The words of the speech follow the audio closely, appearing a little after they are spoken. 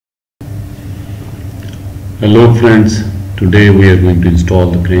Hello friends, today we are going to install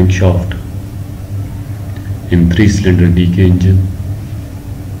the crankshaft in 3-cylinder DK engine.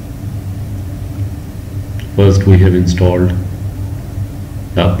 First we have installed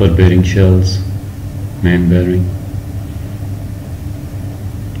the upper bearing shells, main bearing.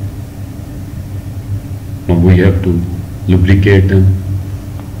 Now we have to lubricate them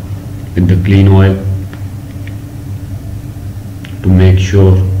with the clean oil to make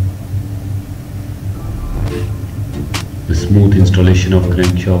sure the smooth installation of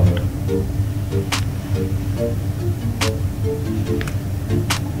crankshaft.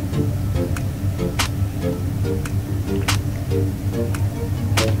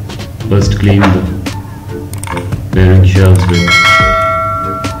 First clean the bearing shells with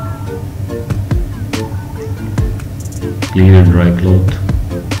clean and dry cloth.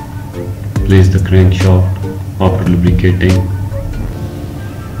 Place the crankshaft after lubricating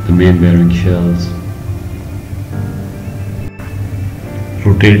the main bearing shells.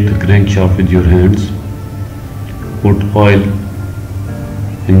 Rotate the crankshaft with your hands. Put oil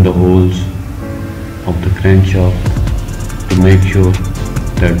in the holes of the crankshaft to make sure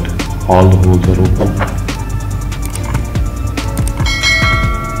that all the holes are open.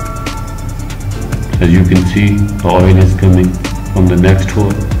 As you can see, the oil is coming from the next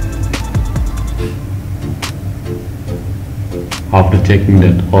hole. After checking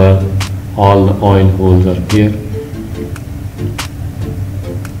that all the oil holes are here,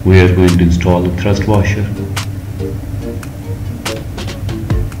 we are going to install the thrust washer.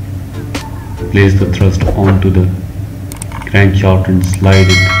 Place the thrust onto the crankshaft and slide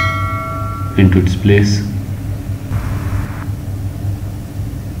it into its place.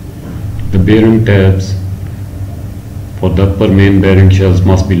 The bearing tabs for the upper main bearing shells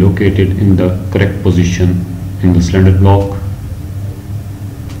must be located in the correct position in the cylinder block.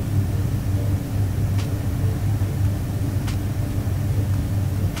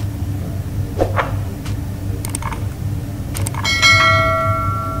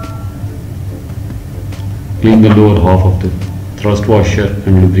 Clean the lower half of the thrust washer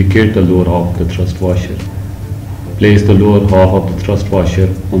and lubricate the lower half of the thrust washer. Place the lower half of the thrust washer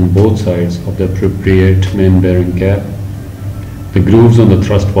on both sides of the appropriate main bearing cap. The grooves on the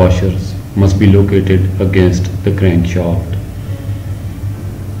thrust washers must be located against the crankshaft.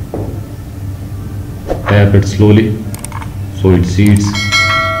 Tap it slowly so it seats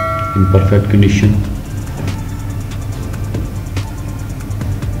in perfect condition.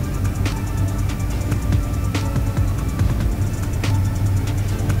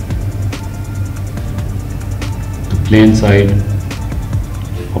 Plain side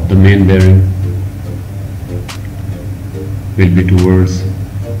of the main bearing will be towards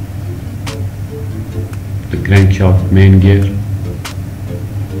the crankshaft main gear.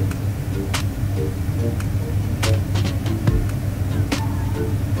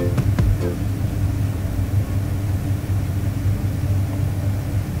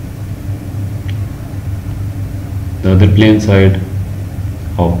 The other plain side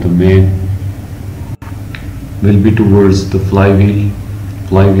of the main will be towards the flywheel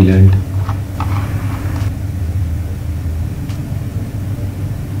end.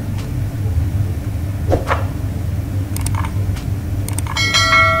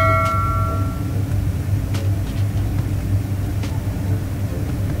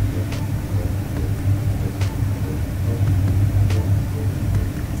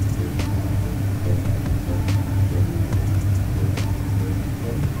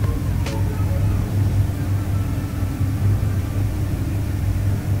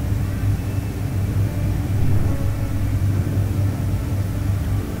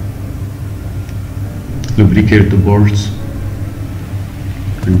 Lubricate the bolts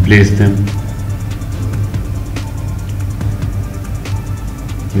and place them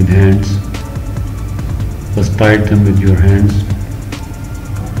with hands. First tighten them with your hands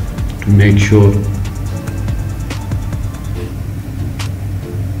to make sure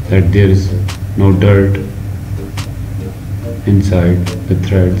that there is no dirt inside the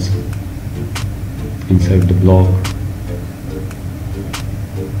threads, inside the block.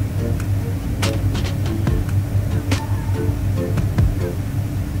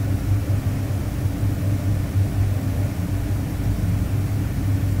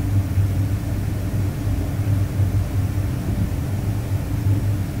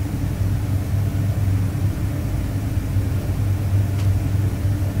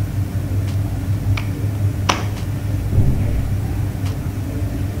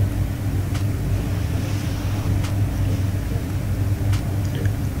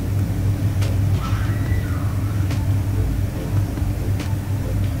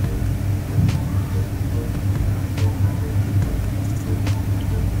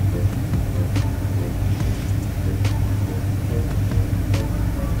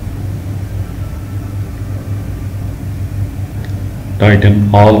 Tighten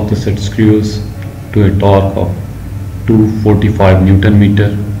all of the set screws to a torque of 245 Newton meter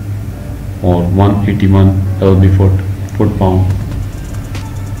or 181 lb foot pound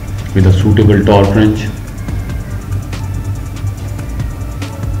with a suitable torque wrench.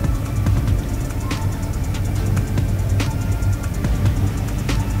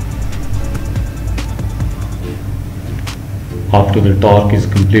 After the torque is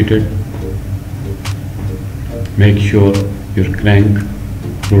completed, make sure your crank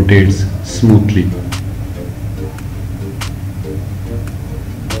rotates smoothly.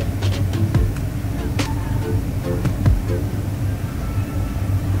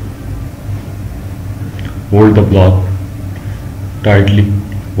 Hold the block tightly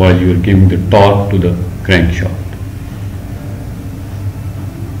while you are giving the torque to the crankshaft.